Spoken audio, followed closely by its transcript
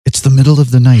middle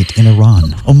of the night in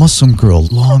Iran. A Muslim girl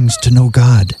longs to know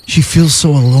God. She feels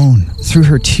so alone. Through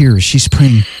her tears, she's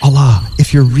praying, Allah,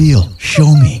 if you're real,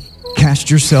 show me. Cast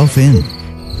yourself in.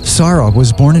 Sarah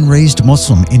was born and raised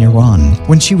Muslim in Iran.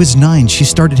 When she was 9, she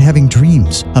started having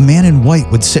dreams. A man in white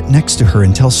would sit next to her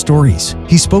and tell stories.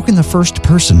 He spoke in the first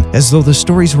person, as though the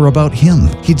stories were about him.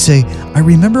 He'd say, I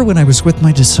remember when I was with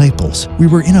my disciples. We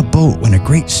were in a boat when a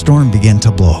great storm began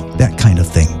to blow. That kind of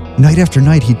thing. Night after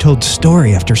night, he told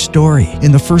story after story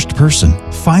in the first person.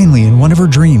 Finally, in one of her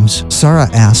dreams, Sarah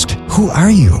asked, Who are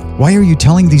you? Why are you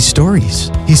telling these stories?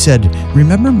 He said,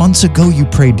 Remember months ago you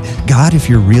prayed, God, if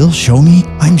you're real, show me?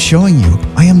 I'm showing you.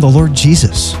 I am the Lord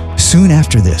Jesus. Soon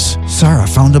after this, Sarah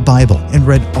found a Bible and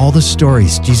read all the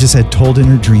stories Jesus had told in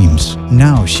her dreams.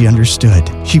 Now she understood.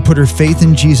 She put her faith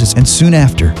in Jesus, and soon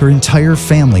after, her entire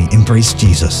family embraced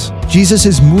Jesus. Jesus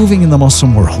is moving in the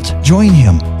Muslim world. Join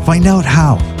him. Find out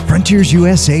how.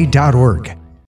 FrontiersUSA.org.